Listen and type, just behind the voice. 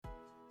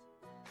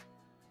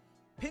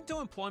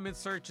Pinto Employment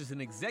Search is an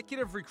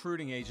executive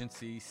recruiting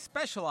agency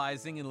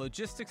specializing in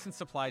logistics and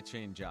supply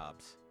chain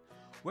jobs.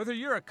 Whether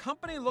you're a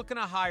company looking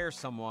to hire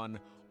someone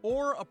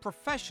or a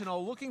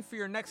professional looking for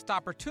your next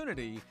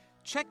opportunity,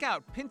 check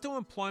out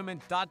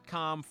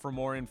pintoemployment.com for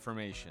more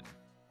information.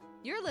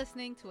 You're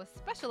listening to a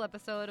special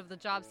episode of the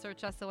Job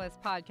Search SOS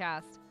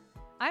podcast.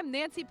 I'm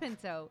Nancy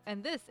Pinto,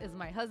 and this is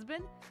my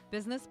husband,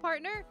 business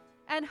partner,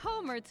 and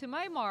homer to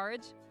my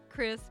Marge,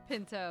 Chris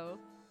Pinto.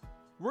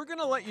 We're going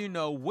to let you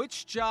know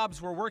which jobs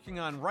we're working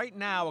on right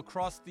now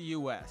across the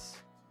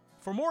U.S.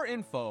 For more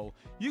info,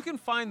 you can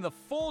find the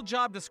full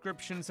job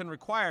descriptions and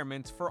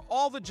requirements for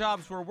all the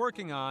jobs we're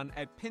working on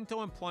at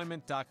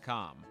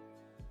pintoemployment.com.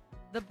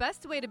 The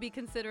best way to be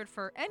considered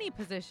for any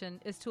position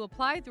is to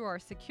apply through our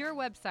secure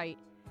website,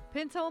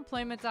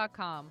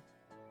 pintoemployment.com.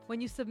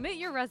 When you submit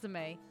your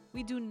resume,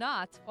 we do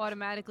not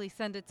automatically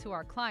send it to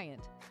our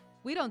client.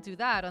 We don't do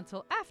that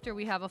until after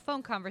we have a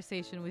phone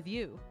conversation with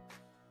you.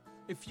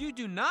 If you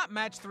do not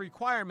match the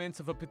requirements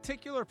of a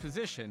particular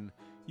position,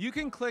 you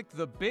can click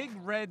the big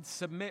red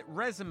Submit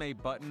Resume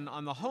button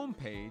on the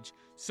homepage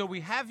so we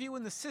have you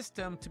in the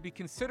system to be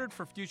considered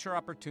for future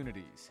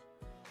opportunities.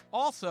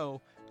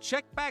 Also,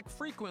 check back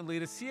frequently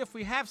to see if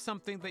we have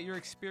something that your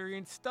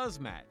experience does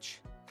match.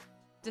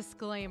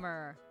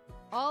 Disclaimer.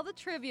 All the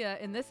trivia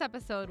in this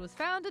episode was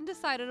found and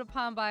decided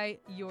upon by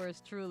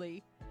yours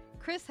truly.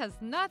 Chris has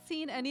not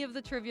seen any of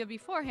the trivia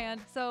beforehand,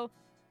 so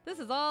this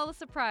is all a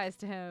surprise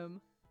to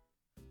him.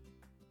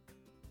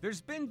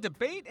 There's been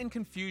debate and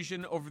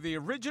confusion over the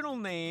original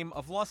name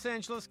of Los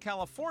Angeles,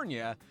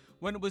 California,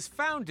 when it was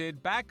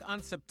founded back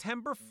on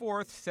September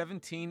 4th,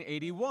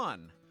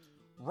 1781.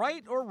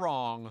 Right or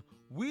wrong,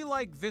 we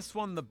like this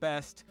one the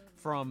best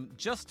from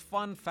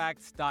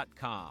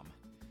JustFunFacts.com.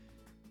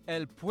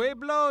 El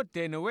pueblo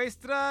de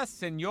Nuestra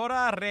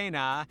Señora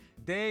Reina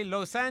de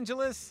Los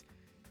Angeles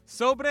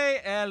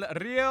sobre el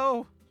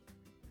río.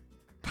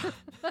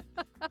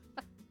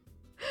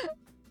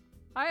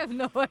 I have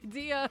no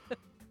idea.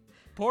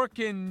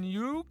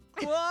 Porciuncula?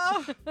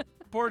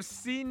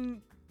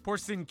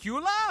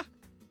 Porciuncula?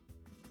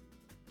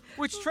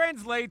 Which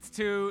translates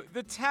to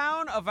the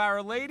town of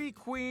Our Lady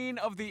Queen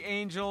of the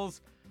Angels.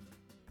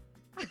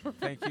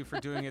 Thank you for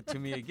doing it to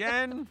me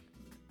again.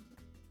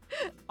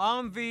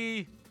 On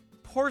the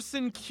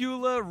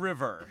Porciuncula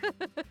River.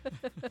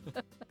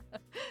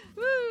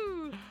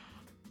 Woo!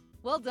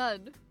 Well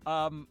done.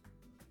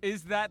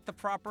 Is that the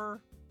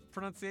proper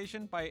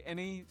pronunciation by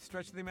any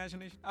stretch of the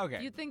imagination?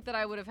 Okay. You'd think that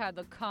I would have had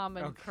the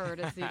common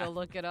courtesy to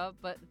look it up,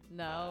 but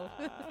no.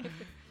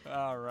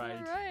 All right.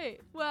 All right.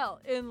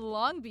 Well, in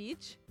Long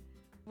Beach,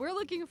 we're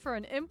looking for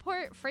an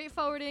import, freight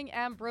forwarding,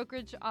 and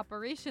brokerage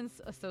operations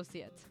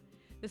associate.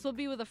 This will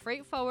be with a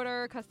freight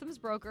forwarder, customs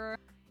broker,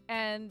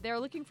 and they're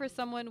looking for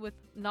someone with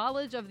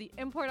knowledge of the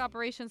import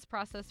operations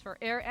process for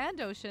air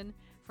and ocean,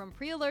 from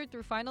pre-alert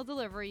through final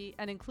delivery,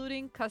 and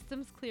including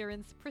customs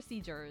clearance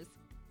procedures.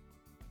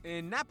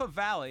 In Napa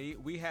Valley,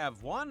 we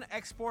have one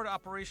export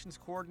operations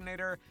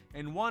coordinator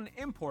and one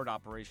import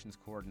operations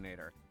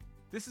coordinator.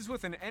 This is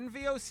with an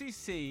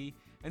NVOCC,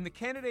 and the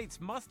candidates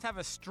must have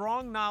a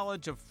strong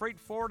knowledge of freight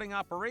forwarding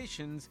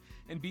operations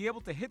and be able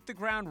to hit the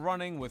ground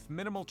running with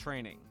minimal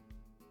training.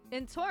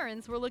 In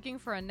Torrance, we're looking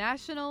for a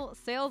national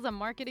sales and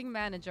marketing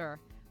manager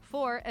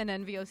for an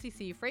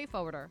NVOCC freight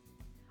forwarder.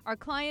 Our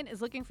client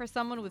is looking for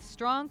someone with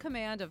strong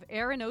command of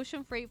air and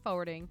ocean freight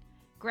forwarding,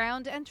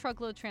 ground and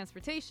truckload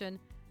transportation,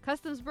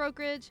 customs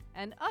brokerage,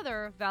 and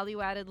other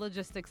value-added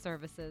logistics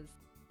services.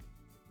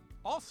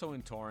 Also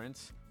in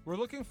Torrance, we're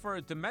looking for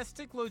a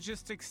domestic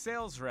logistics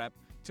sales rep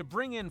to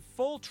bring in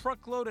full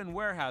truckload and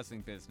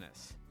warehousing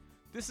business.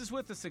 This is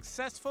with a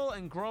successful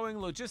and growing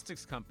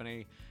logistics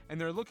company, and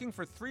they're looking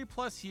for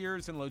 3+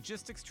 years in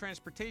logistics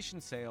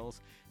transportation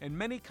sales and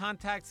many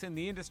contacts in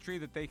the industry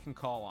that they can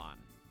call on.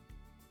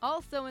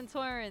 Also in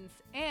Torrance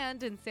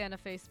and in Santa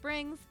Fe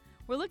Springs,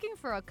 we're looking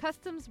for a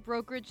customs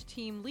brokerage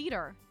team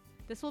leader.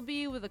 This will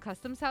be with a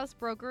customs house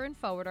broker and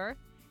forwarder,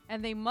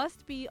 and they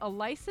must be a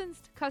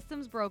licensed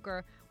customs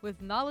broker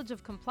with knowledge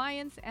of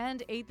compliance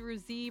and A through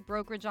Z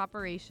brokerage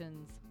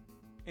operations.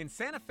 In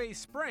Santa Fe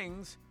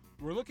Springs,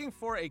 we're looking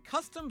for a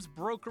customs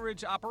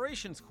brokerage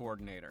operations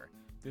coordinator.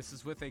 This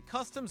is with a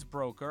customs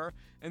broker,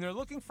 and they're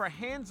looking for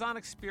hands-on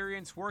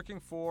experience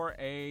working for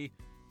a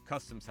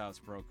customs house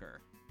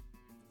broker.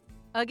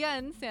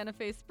 Again, Santa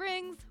Fe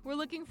Springs, we're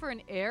looking for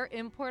an air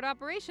import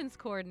operations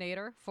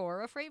coordinator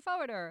for a freight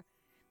forwarder.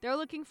 They're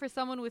looking for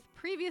someone with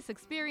previous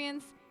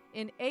experience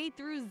in A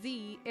through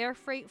Z air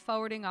freight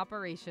forwarding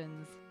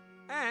operations.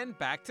 And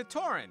back to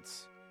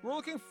Torrance. We're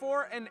looking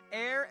for an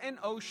air and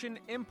ocean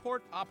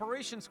import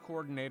operations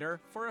coordinator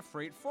for a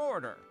freight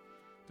forwarder.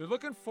 They're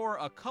looking for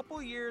a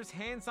couple years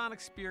hands-on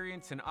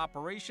experience in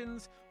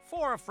operations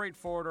for a freight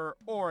forwarder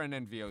or an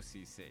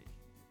NVOCC.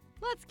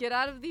 Let's get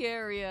out of the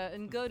area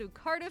and go to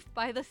Cardiff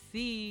by the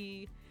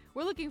Sea.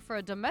 We're looking for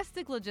a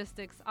domestic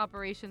logistics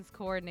operations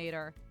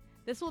coordinator.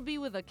 This will be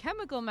with a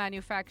chemical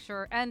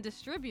manufacturer and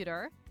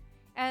distributor,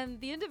 and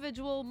the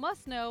individual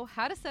must know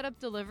how to set up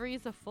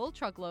deliveries of full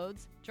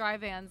truckloads, dry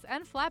vans,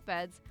 and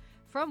flatbeds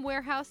from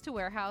warehouse to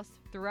warehouse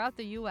throughout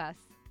the U.S.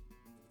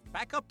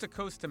 Back up to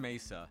Costa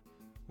Mesa.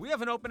 We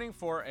have an opening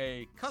for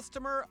a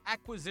customer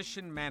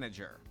acquisition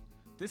manager.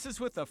 This is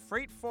with a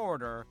freight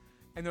forwarder,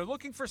 and they're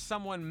looking for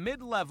someone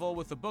mid-level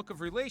with a book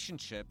of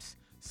relationships,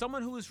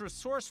 someone who is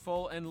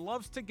resourceful and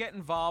loves to get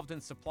involved in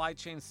supply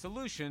chain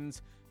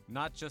solutions,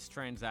 not just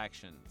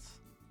transactions.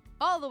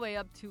 All the way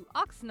up to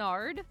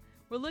Oxnard,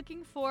 we're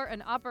looking for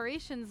an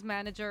operations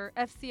manager,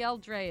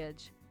 FCL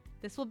drayage.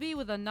 This will be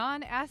with a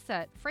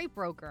non-asset freight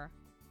broker.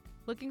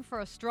 Looking for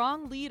a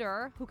strong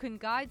leader who can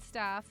guide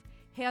staff,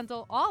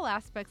 handle all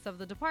aspects of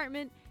the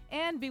department,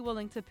 and be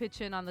willing to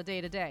pitch in on the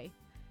day-to-day.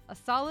 A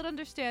solid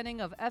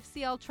understanding of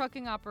FCL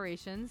trucking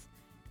operations,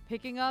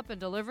 picking up and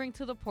delivering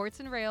to the ports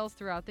and rails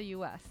throughout the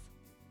U.S.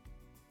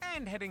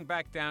 And heading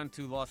back down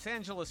to Los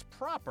Angeles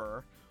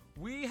proper,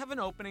 we have an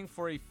opening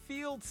for a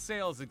field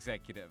sales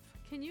executive.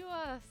 Can you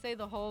say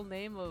the whole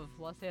name of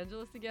Los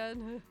Angeles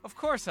again? Of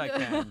course I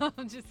can.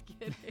 I'm just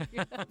kidding.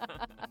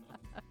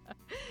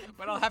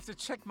 But I'll have to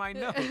check my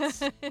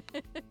notes.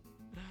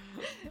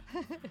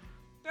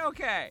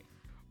 Okay,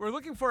 we're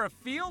looking for a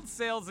field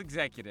sales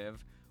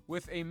executive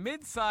with a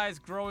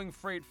mid-sized growing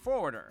freight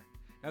forwarder.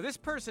 Now, this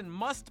person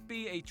must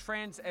be a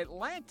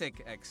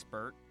transatlantic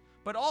expert,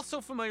 but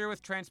also familiar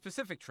with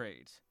trans-Pacific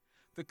trades.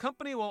 The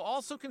company will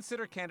also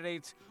consider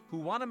candidates who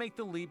want to make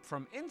the leap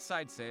from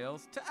inside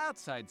sales to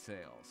outside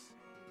sales.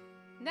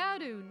 Now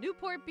to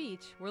Newport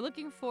Beach, we're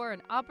looking for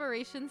an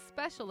operations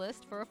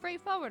specialist for a freight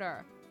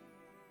forwarder.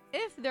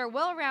 If they're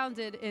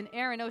well-rounded in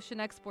air and ocean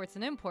exports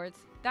and imports,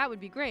 that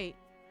would be great.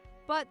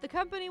 But the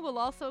company will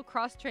also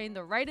cross-train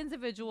the right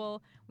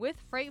individual with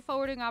freight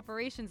forwarding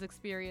operations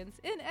experience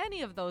in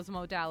any of those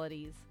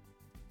modalities.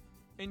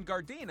 In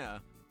Gardena,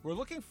 we're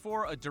looking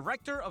for a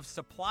director of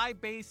supply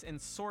base and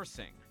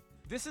sourcing.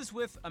 This is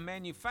with a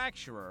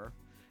manufacturer.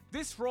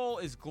 This role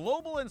is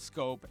global in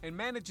scope and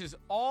manages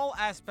all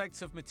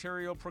aspects of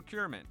material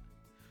procurement.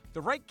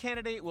 The right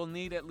candidate will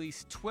need at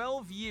least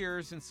 12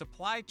 years in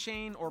supply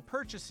chain or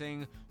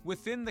purchasing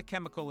within the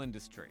chemical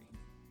industry.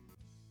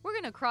 We're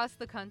going to cross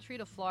the country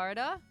to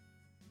Florida.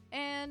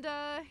 And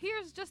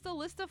here's just a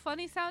list of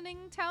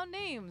funny-sounding town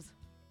names.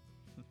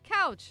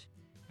 Couch,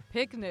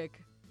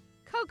 Picnic,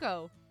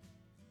 Cocoa,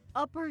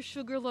 Upper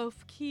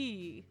Sugarloaf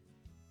Key,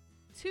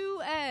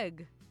 2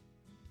 Egg,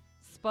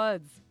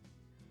 Spuds,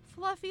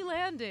 Fluffy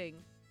Landing,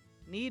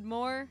 Need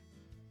More,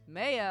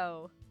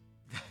 Mayo.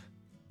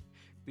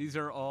 These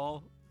are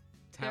all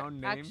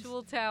town They're names?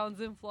 Actual towns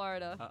in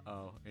Florida.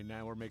 Uh-oh, and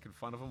now we're making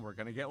fun of them. We're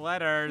going to get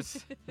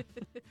letters.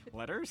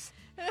 Letters?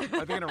 Are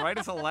they going to write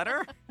us a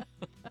letter?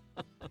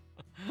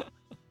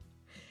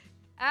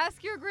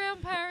 Ask your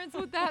grandparents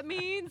what that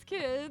means,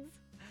 kids.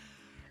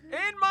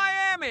 In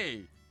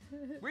Miami,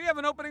 we have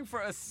an opening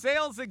for a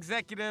sales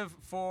executive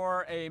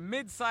for a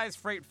mid-sized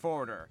freight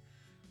forwarder.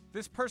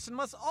 This person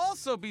must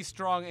also be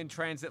strong in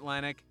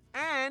transatlantic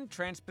and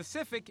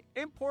trans-Pacific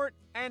import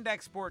and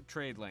export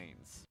trade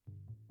lanes.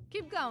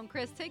 Keep going,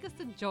 Chris. Take us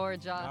to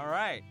Georgia. All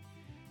right.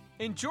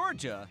 In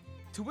Georgia,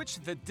 to which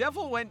the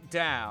devil went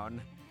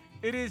down,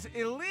 it is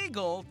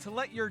illegal to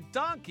let your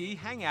donkey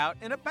hang out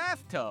in a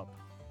bathtub.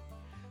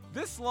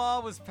 This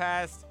law was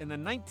passed in the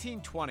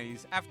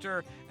 1920s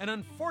after an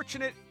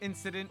unfortunate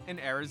incident in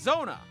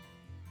Arizona.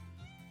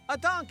 A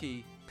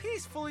donkey,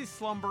 peacefully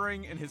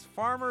slumbering in his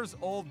farmer's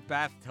old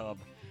bathtub,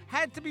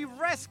 had to be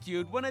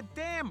rescued when a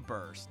dam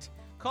burst,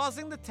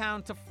 causing the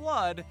town to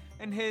flood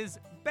and his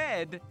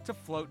bed to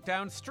float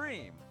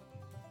downstream.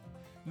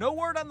 No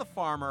word on the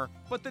farmer,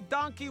 but the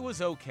donkey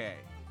was okay.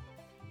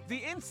 The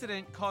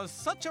incident caused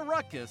such a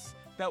ruckus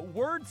that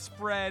word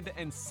spread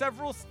and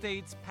several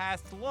states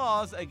passed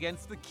laws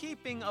against the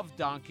keeping of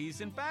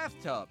donkeys in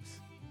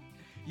bathtubs.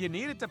 You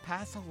needed to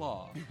pass a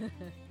law.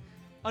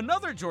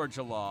 Another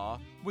Georgia law,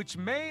 which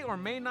may or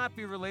may not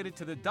be related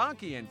to the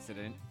donkey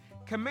incident,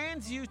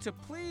 commands you to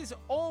please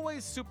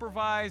always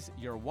supervise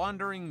your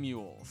wandering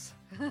mules.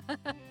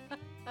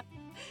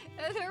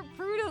 And they're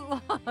prudent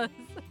laws.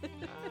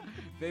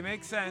 They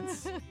make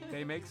sense.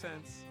 They make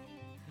sense.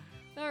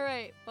 All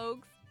right,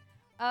 folks.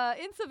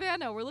 In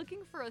Savannah, we're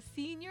looking for a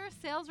senior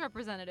sales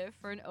representative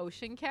for an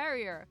ocean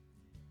carrier.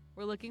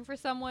 We're looking for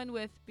someone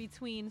with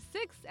between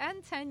 6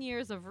 and 10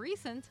 years of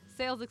recent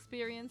sales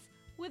experience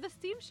with a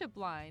steamship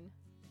line.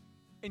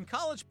 In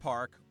College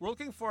Park, we're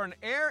looking for an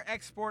air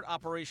export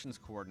operations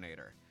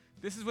coordinator.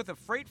 This is with a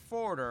freight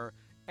forwarder,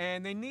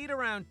 and they need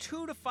around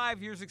 2 to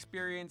 5 years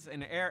experience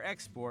in air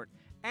export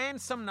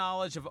and some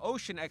knowledge of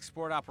ocean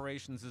export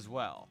operations as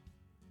well.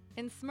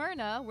 In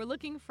Smyrna, we're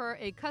looking for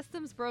a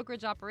customs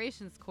brokerage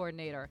operations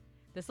coordinator.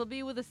 This will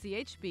be with a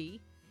CHB,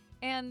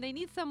 and they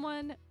need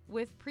someone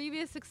with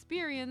previous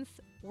experience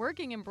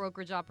working in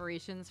brokerage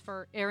operations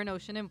for air and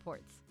ocean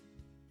imports.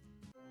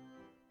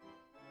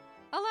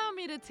 Allow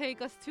me to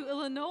take us to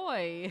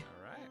Illinois.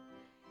 All right.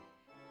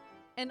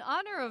 In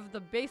honor of the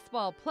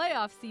baseball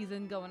playoff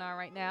season going on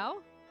right now,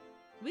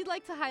 we'd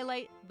like to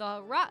highlight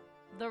the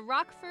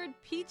Rockford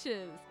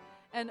Peaches,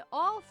 an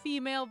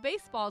all-female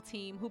baseball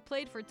team who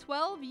played for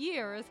 12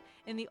 years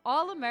in the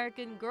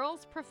All-American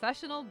Girls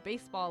Professional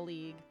Baseball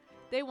League.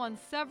 They won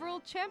several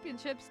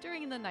championships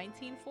during the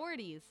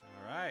 1940s.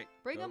 All right.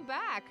 Bring them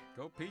back.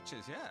 Go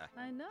Peaches, yeah.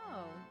 I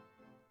know.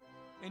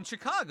 In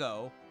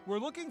Chicago, we're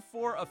looking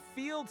for a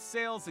field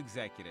sales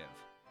executive.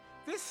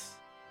 This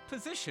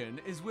position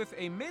is with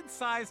a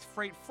mid-sized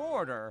freight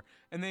forwarder,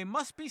 and they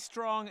must be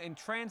strong in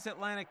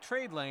transatlantic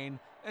trade lane,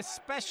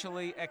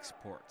 especially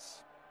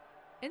exports.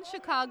 In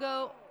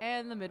Chicago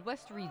and the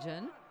Midwest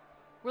region,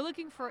 we're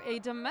looking for a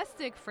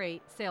domestic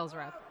freight sales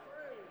rep.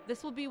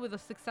 This will be with a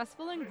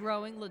successful and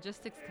growing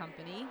logistics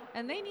company,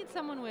 and they need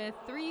someone with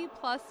 3+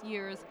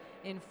 years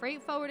in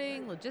freight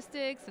forwarding,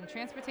 logistics, and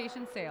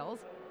transportation sales,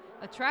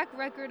 a track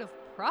record of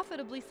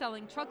profitably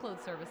selling truckload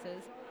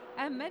services,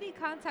 and many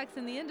contacts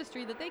in the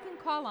industry that they can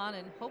call on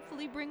and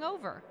hopefully bring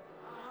over.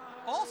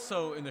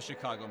 Also in the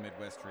Chicago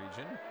Midwest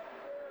region,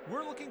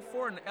 we're looking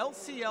for an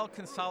LCL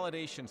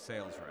consolidation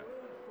sales rep.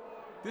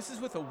 This is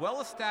with a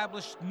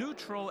well-established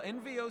neutral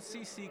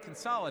NVOCC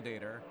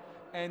consolidator,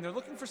 and they're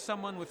looking for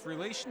someone with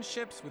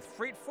relationships with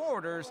freight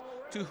forwarders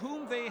to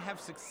whom they have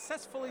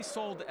successfully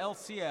sold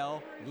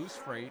LCL, loose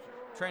freight,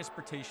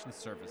 transportation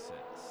services.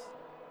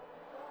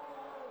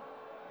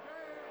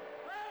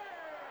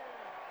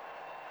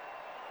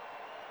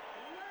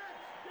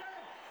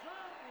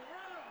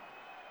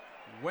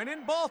 When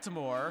in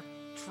Baltimore,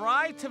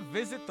 try to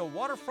visit the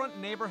waterfront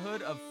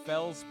neighborhood of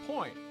Fells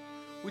Point,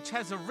 which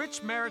has a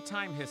rich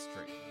maritime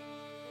history.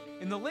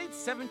 In the late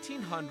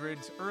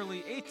 1700s,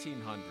 early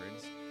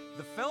 1800s,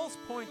 the Fells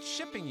Point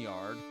Shipping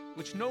Yard,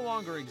 which no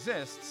longer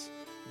exists,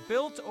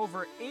 built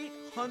over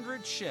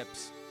 800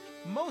 ships,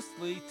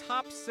 mostly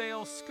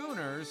topsail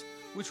schooners,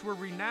 which were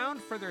renowned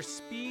for their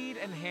speed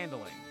and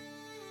handling.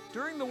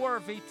 During the War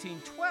of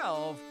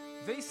 1812,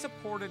 they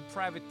supported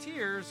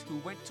privateers who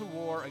went to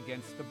war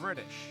against the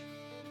British.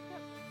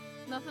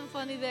 Nothing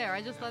funny there.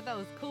 I just thought that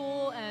was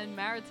cool and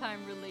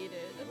maritime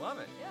related. I love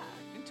it.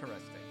 Yeah.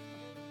 Interesting.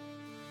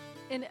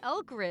 In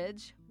Elk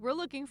Ridge, we're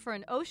looking for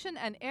an ocean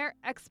and air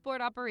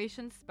export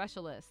operations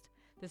specialist.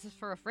 This is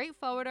for a freight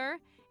forwarder,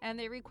 and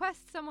they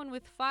request someone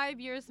with 5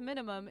 years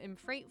minimum in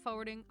freight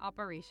forwarding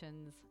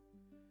operations.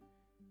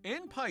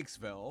 In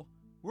Pikesville,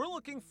 we're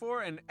looking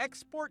for an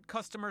export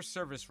customer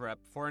service rep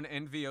for an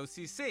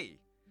NVOCC.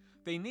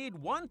 They need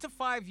 1 to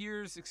 5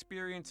 years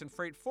experience in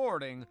freight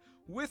forwarding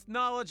with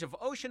knowledge of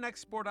ocean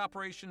export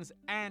operations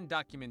and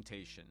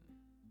documentation.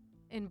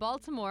 In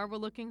Baltimore, we're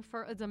looking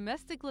for a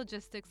domestic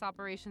logistics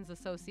operations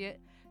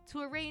associate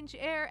to arrange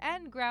air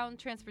and ground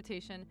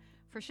transportation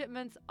for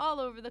shipments all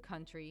over the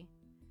country.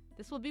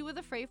 This will be with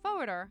a freight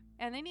forwarder,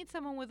 and they need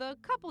someone with a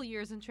couple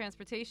years in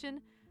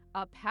transportation,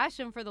 a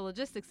passion for the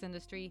logistics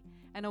industry,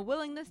 and a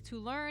willingness to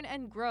learn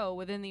and grow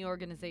within the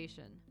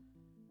organization.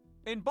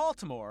 In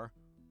Baltimore,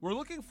 we're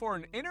looking for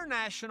an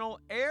international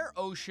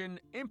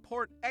air-ocean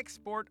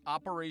import-export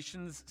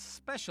operations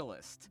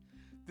specialist.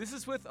 This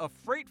is with a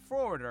freight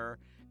forwarder,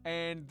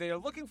 and they are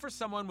looking for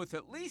someone with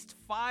at least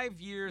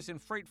 5 years in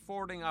freight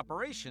forwarding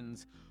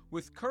operations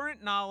with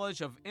current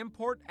knowledge of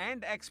import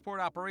and export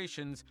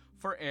operations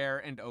for air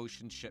and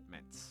ocean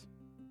shipments.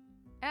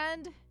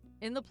 And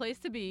in the place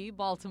to be,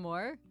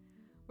 Baltimore,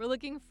 we're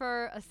looking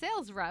for a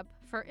sales rep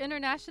for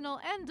international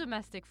and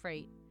domestic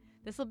freight.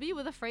 This will be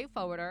with a freight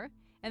forwarder,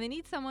 and they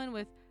need someone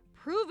with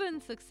proven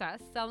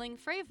success selling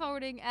freight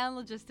forwarding and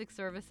logistics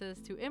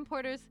services to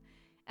importers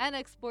and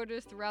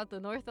exporters throughout the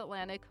North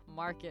Atlantic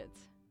market.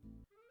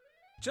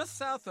 Just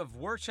south of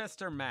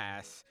Worcester,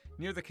 Mass.,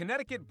 near the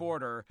Connecticut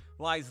border,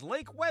 lies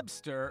Lake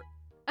Webster.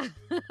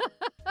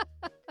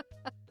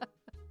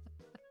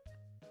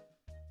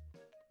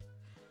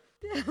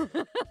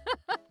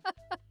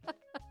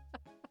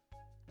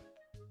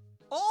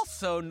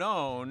 Also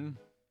known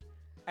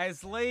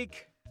as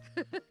Lake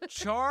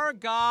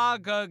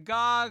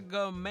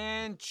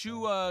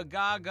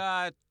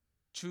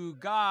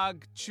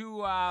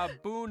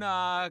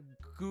Chargagamanchuagagachuabuna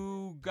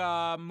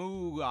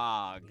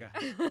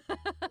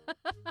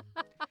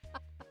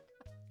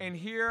And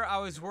here I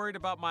was worried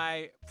about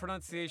my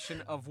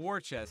pronunciation of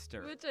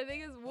Worcester. Which I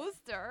think is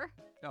Worcester.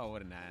 Oh,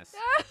 what an ass.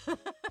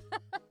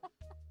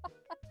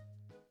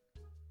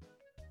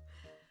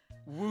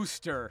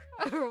 Worcester.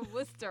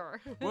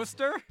 Worcester.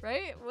 Worcester?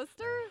 Right?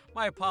 Worcester?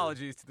 My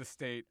apologies to the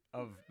state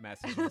of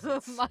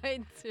Massachusetts.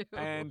 Mine too.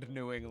 And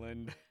New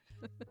England.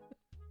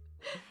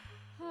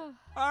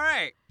 All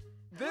right.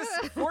 This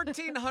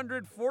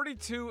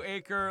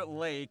 1,442-acre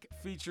lake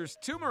features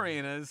 2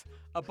 marinas,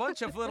 a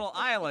bunch of little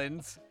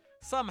islands,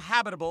 some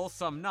habitable,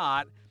 some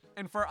not,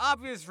 and for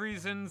obvious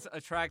reasons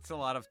attracts a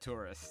lot of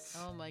tourists.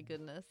 Oh my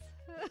goodness.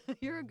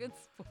 You're a good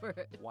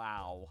sport.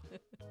 Wow.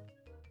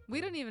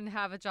 We don't even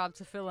have a job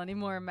to fill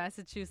anymore in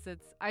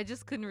Massachusetts. I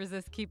just couldn't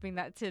resist keeping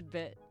that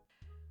tidbit.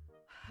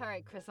 All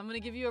right, Chris, I'm going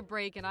to give you a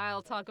break and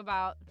I'll talk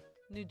about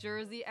New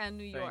Jersey and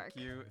New York.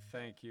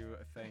 Thank you.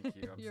 I'm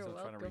You're still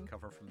trying to welcome.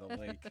 recover from the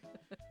lake.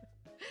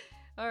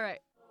 All right.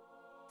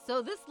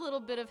 So this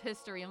little bit of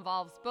history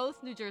involves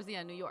both New Jersey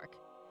and New York.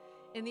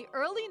 In the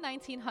early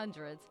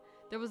 1900s,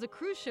 there was a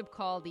cruise ship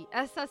called the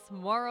SS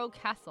Morro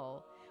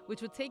Castle,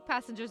 which would take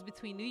passengers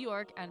between New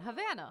York and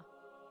Havana.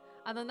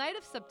 On the night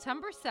of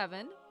September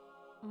 7,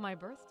 My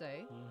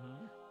birthday.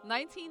 Mm-hmm.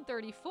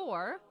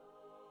 1934,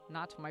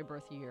 not my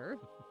birth year.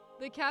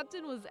 The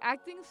captain was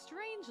acting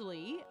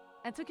strangely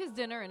and took his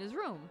dinner in his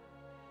room.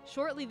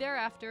 Shortly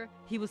thereafter,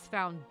 he was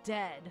found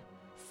dead,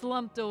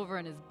 slumped over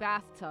in his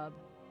bathtub.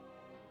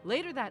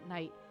 Later that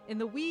night, in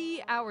the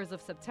wee hours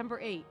of September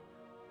 8,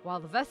 while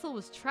the vessel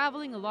was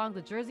traveling along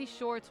the Jersey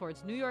Shore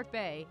towards New York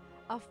Bay,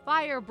 a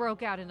fire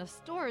broke out in a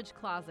storage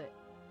closet.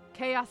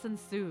 Chaos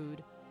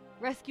ensued.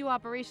 Rescue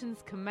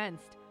operations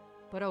commenced,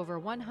 but over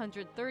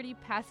 130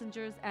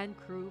 passengers and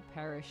crew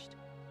perished.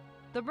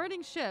 The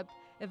burning ship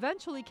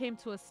eventually came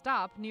to a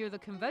stop near the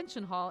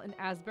convention hall in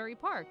Asbury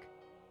Park.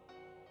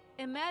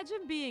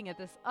 Imagine being at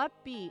this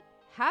upbeat,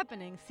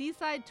 happening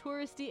seaside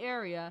touristy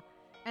area,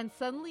 and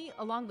suddenly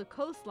along the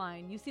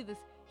coastline you see this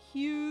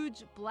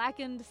huge,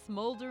 blackened,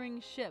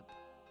 smoldering ship.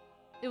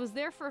 It was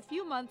there for a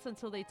few months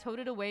until they towed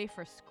it away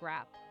for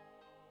scrap.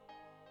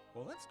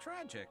 Well, that's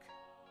tragic.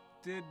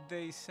 Did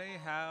they say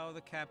how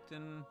the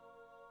captain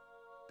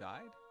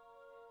died?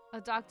 A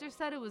doctor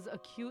said it was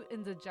acute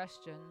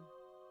indigestion.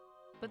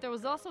 But there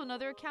was also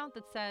another account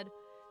that said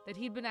that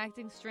he'd been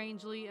acting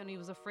strangely and he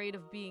was afraid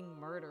of being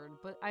murdered.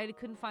 But I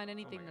couldn't find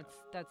anything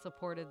that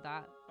supported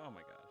that. Oh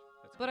my gosh.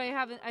 That's But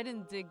crazy. I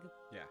didn't dig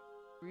Yeah.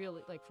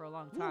 really, like, for a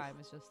long time.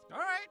 It's just, All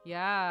right.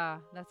 yeah,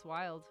 that's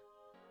wild.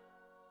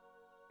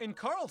 In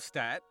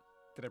Karlstadt,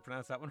 did I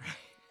pronounce that one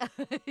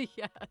right?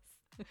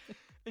 Yes.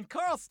 In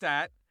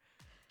Karlstadt,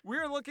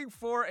 we're looking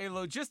for a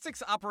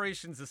logistics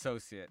operations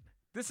associate.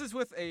 This is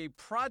with a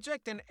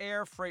project and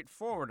air freight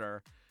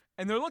forwarder,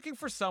 and they're looking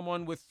for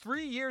someone with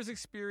 3 years'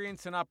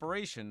 experience in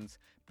operations,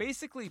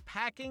 basically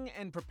packing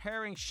and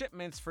preparing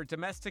shipments for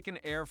domestic and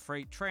air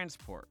freight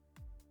transport.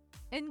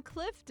 In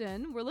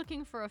Clifton, we're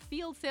looking for a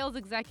field sales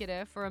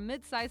executive for a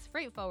mid-sized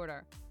freight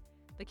forwarder.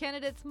 The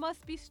candidates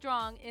must be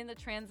strong in the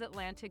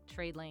transatlantic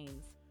trade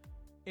lanes.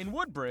 In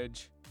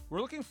Woodbridge, we're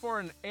looking for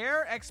an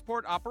air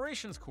export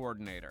operations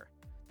coordinator.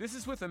 This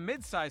is with a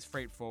mid-sized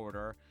freight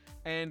forwarder,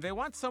 and they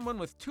want someone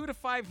with 2 to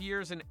 5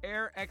 years in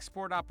air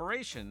export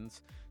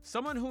operations,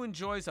 someone who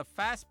enjoys a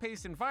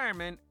fast-paced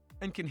environment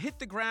and can hit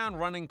the ground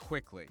running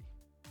quickly.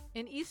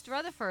 In East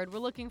Rutherford, we're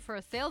looking for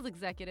a sales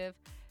executive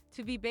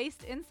to be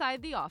based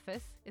inside the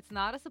office. It's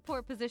not a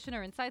support position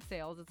or inside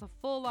sales. It's a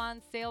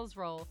full-on sales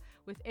role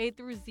with A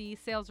through Z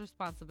sales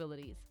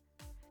responsibilities.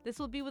 This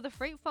will be with a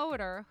freight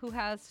forwarder who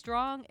has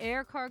strong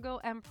air cargo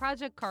and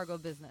project cargo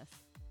business.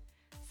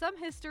 Some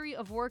history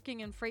of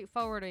working in freight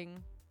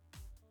forwarding.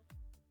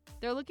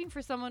 They're looking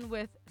for someone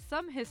with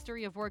some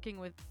history of working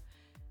with...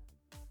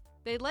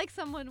 They'd like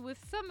someone with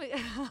some...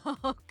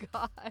 Oh,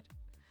 God.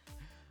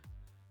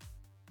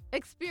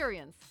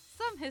 Experience.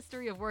 Some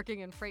history of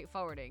working in freight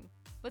forwarding.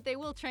 But they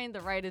will train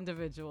the right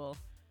individual.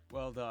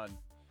 Well done.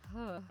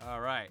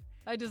 All right.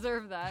 I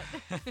deserve that.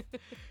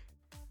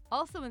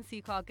 Also in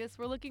Sea Caucus,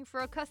 we're looking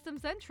for a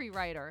customs entry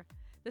writer.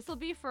 This will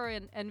be for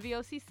an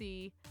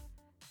NVOCC,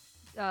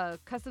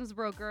 customs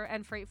broker,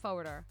 and freight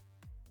forwarder.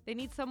 They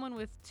need someone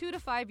with 2 to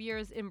 5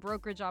 years in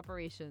brokerage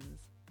operations.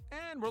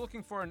 And we're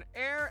looking for an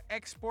air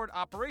export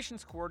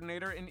operations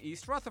coordinator in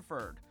East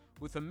Rutherford.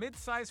 With a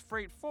mid-sized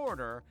freight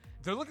forwarder,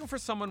 they're looking for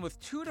someone with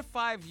 2 to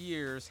 5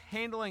 years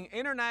handling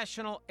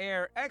international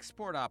air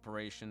export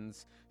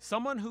operations,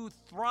 someone who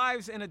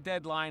thrives in a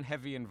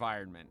deadline-heavy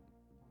environment.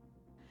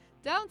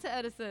 Down to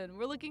Edison,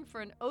 we're looking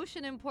for an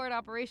ocean import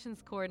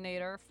operations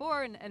coordinator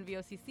for an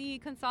NVOCC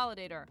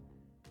consolidator.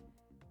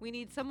 We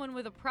need someone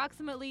with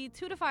approximately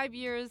 2 to 5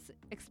 years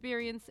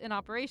experience in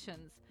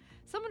operations,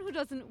 someone who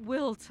doesn't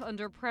wilt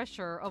under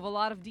pressure of a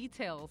lot of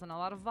details and a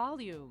lot of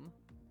volume.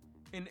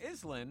 In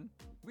Islin,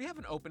 we have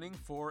an opening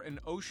for an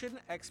ocean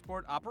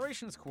export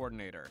operations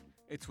coordinator.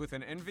 It's with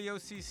an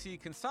NVOCC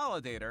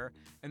consolidator,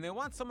 and they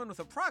want someone with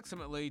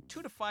approximately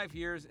 2 to 5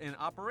 years in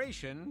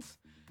operations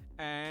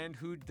and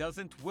who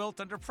doesn't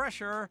wilt under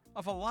pressure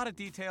of a lot of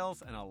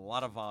details and a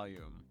lot of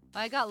volume.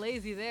 I got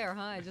lazy there,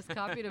 huh? I just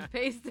copied and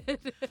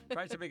pasted.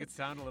 Tried to make it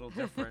sound a little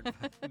different.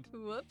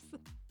 Whoops.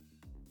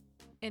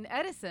 In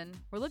Edison,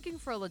 we're looking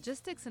for a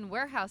logistics and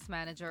warehouse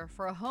manager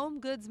for a home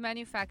goods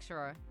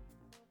manufacturer.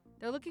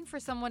 They're looking for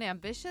someone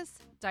ambitious,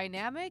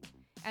 dynamic,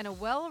 and a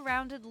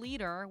well-rounded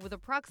leader with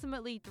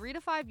approximately 3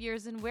 to 5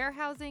 years in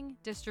warehousing,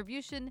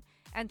 distribution,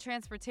 and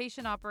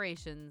transportation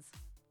operations.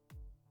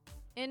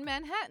 In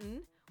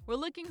Manhattan, we're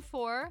looking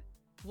for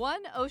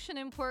 1 ocean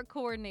import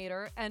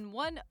coordinator and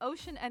 1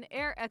 ocean and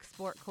air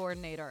export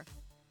coordinator.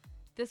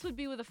 This would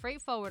be with a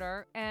freight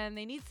forwarder, and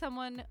they need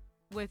someone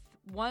with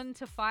 1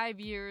 to 5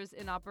 years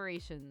in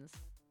operations.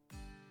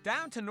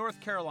 Down to North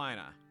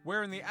Carolina,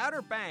 where in the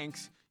Outer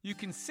Banks you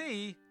can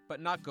see,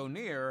 but not go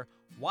near,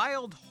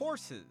 wild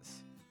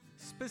horses.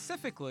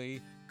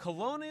 Specifically,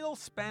 colonial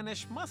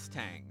Spanish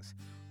Mustangs,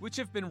 which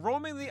have been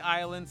roaming the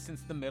island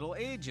since the Middle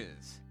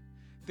Ages.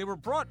 They were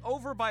brought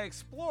over by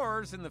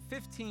explorers in the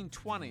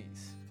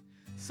 1520s.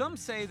 Some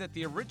say that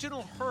the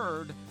original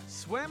herd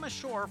swam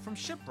ashore from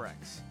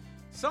shipwrecks.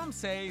 Some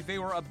say they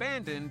were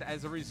abandoned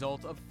as a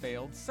result of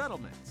failed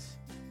settlements.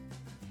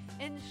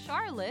 In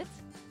Charlotte,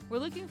 We're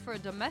looking for a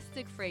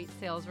domestic freight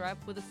sales rep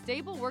with a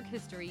stable work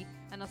history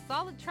and a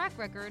solid track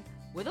record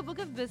with a book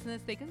of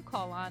business they can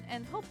call on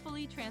and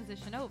hopefully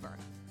transition over.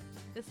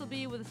 This will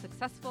be with a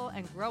successful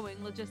and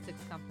growing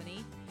logistics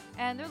company,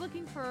 and they're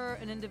looking for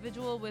an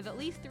individual with at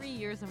least 3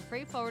 years in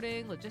freight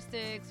forwarding,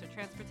 logistics, or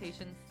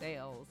transportation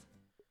sales.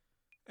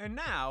 And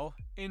now,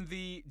 in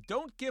the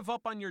Don't Give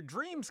Up on Your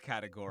Dreams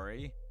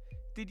category,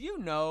 did you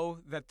know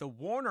that the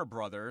Warner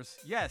Brothers,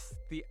 yes,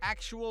 the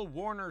actual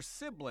Warner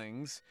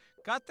siblings,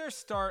 got their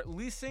start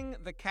leasing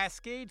the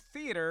Cascade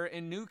Theater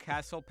in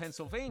Newcastle,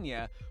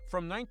 Pennsylvania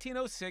from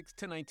 1906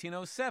 to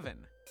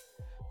 1907?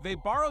 They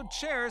borrowed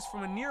chairs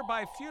from a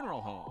nearby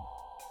funeral home.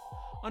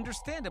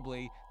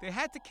 Understandably, they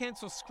had to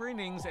cancel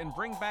screenings and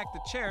bring back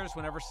the chairs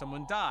whenever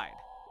someone died.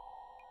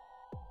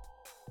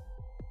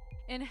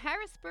 In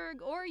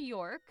Harrisburg or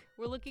York,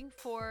 we're looking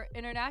for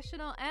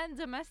international and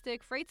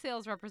domestic freight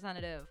sales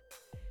representative.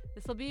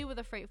 This will be with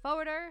a freight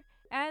forwarder,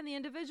 and the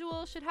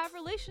individual should have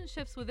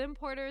relationships with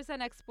importers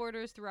and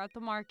exporters throughout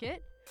the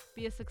market,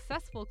 be a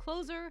successful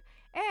closer,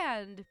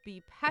 and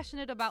be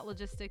passionate about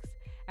logistics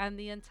and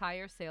the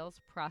entire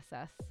sales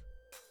process.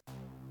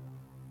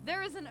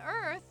 There is an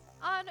Earth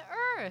on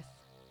Earth.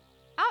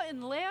 Out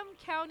in Lamb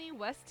County,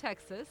 West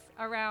Texas,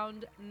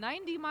 around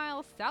 90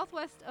 miles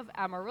southwest of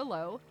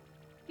Amarillo,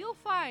 you'll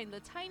find the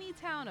tiny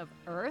town of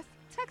Earth,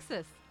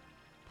 Texas.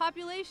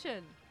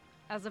 Population,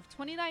 as of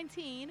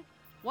 2019,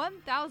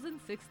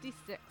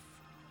 1,066.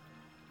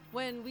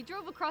 When we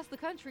drove across the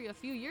country a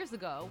few years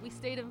ago, we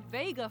stayed in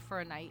Vega for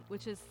a night,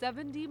 which is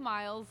 70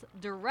 miles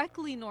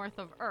directly north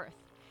of Earth.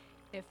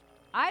 If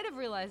I'd have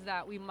realized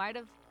that, we might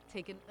have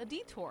taken a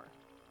detour.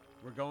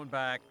 We're going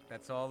back.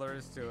 That's all there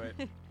is to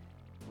it.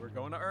 We're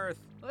going to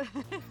Earth.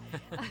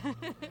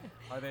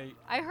 Are they?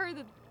 I heard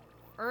that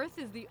Earth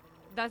is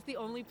that's the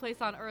only place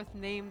on Earth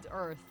named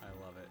Earth. I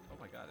love it. Oh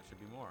my God, it should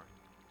be more.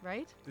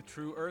 Right? The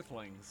true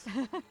Earthlings.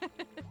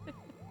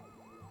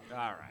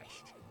 All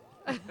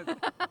right.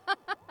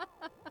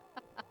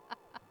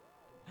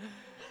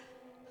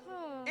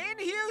 In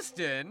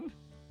Houston,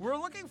 we're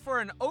looking for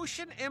an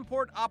ocean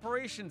import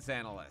operations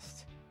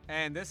analyst.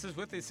 And this is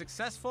with a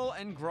successful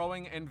and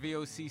growing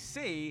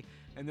NVOCC,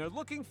 and they're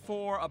looking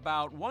for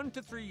about 1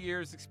 to 3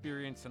 years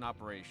experience in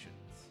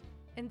operations.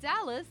 In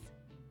Dallas,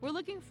 we're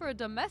looking for a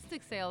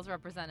domestic sales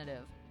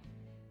representative.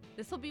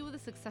 This will be with a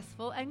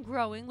successful and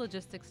growing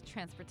logistics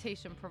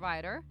transportation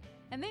provider,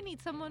 and they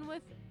need someone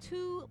with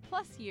 2+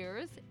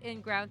 years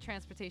in ground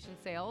transportation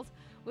sales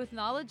with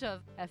knowledge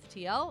of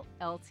FTL,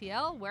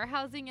 LTL,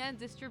 warehousing, and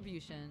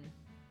distribution.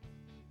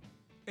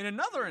 In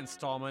another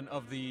installment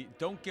of the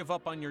Don't Give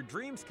Up on Your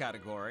Dreams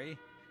category,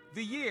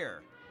 the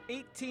year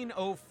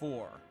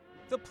 1804.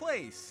 The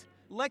place,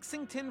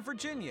 Lexington,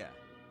 Virginia.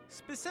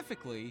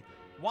 Specifically,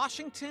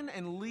 Washington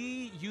and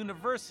Lee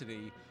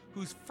University,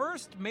 whose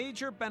first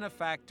major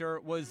benefactor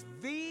was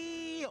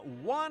the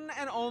one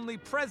and only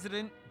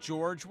President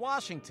George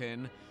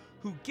Washington,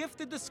 who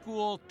gifted the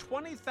school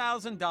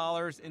 $20,000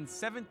 in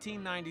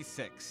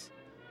 1796.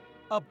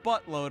 A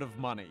buttload of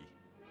money,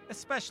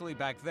 especially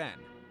back then.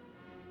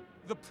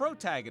 The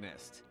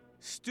protagonist,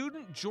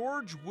 student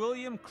George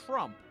William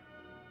Crump.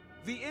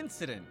 The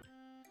incident.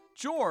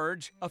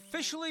 George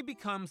officially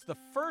becomes the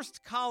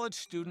first college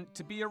student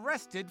to be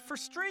arrested for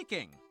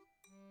streaking.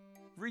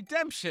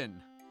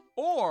 Redemption.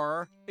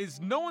 Or is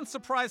no one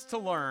surprised to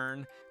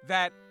learn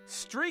that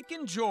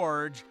Streakin'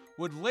 George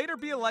would later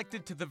be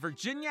elected to the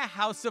Virginia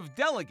House of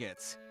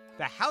Delegates,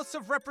 the House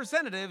of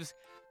Representatives,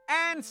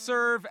 and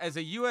serve as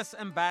a U.S.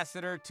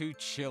 ambassador to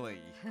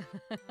Chile.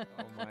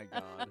 Oh my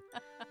God.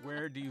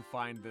 Where do you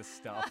find this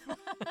stuff?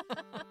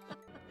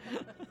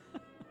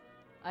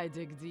 I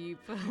dig deep.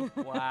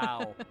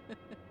 Wow.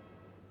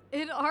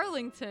 In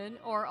Arlington,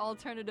 or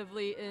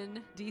alternatively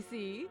in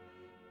D.C.,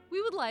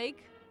 we would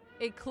like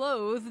a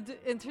clothed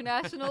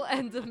international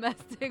and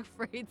domestic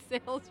freight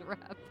sales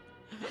rep.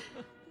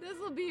 This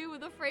will be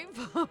with a freight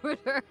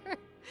forwarder.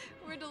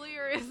 We're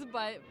delirious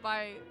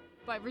by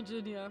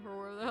Virginia, or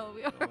where the hell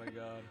we are. Oh my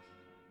God.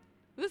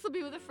 This will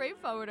be with a freight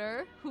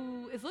forwarder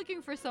who is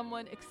looking for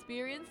someone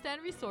experienced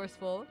and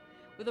resourceful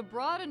with a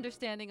broad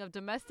understanding of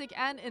domestic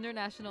and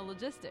international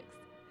logistics.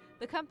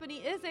 The company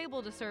is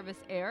able to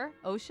service air,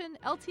 ocean,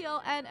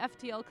 LTL, and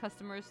FTL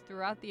customers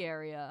throughout the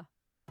area.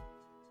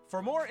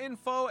 For more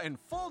info and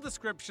full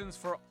descriptions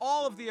for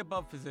all of the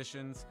above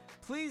positions,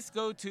 please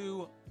go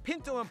to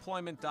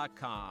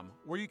pintoemployment.com,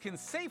 where you can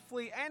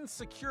safely and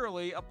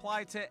securely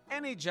apply to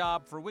any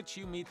job for which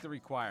you meet the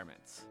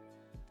requirements.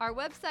 Our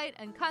website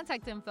and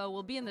contact info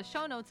will be in the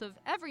show notes of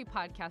every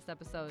podcast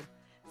episode,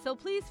 so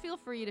please feel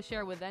free to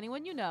share with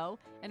anyone you know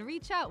and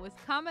reach out with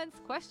comments,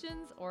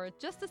 questions, or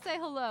just to say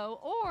hello,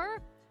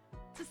 or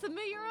to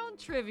submit your own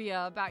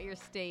trivia about your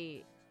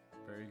state.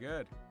 Very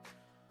good.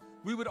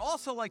 We would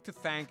also like to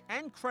thank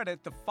and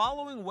credit the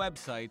following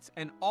websites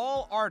and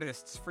all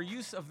artists for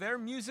use of their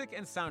music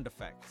and sound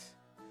effects: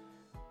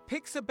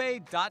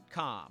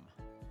 Pixabay.com,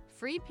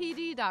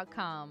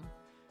 FreePD.com,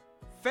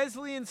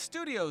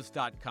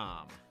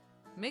 FesleyanStudios.com,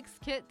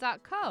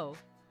 Mixkit.co,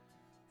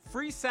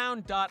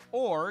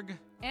 Freesound.org,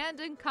 and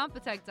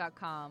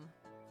Incompetech.com.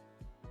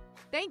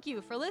 Thank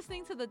you for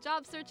listening to the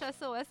Job Search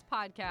SOS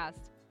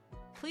podcast.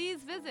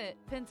 Please visit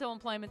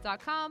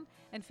pintoemployment.com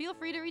and feel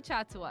free to reach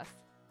out to us.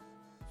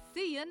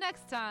 See you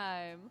next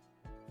time.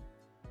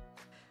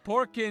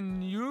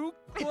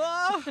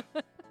 Porcinucula?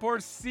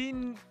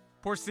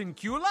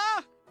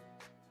 Porcincula?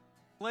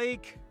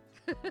 Lake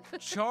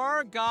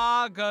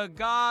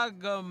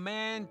Chargagagaga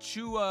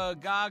Manchua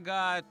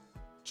Gaga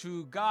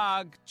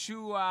Chugag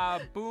Chua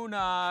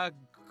Buna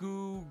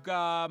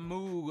Gugamuag.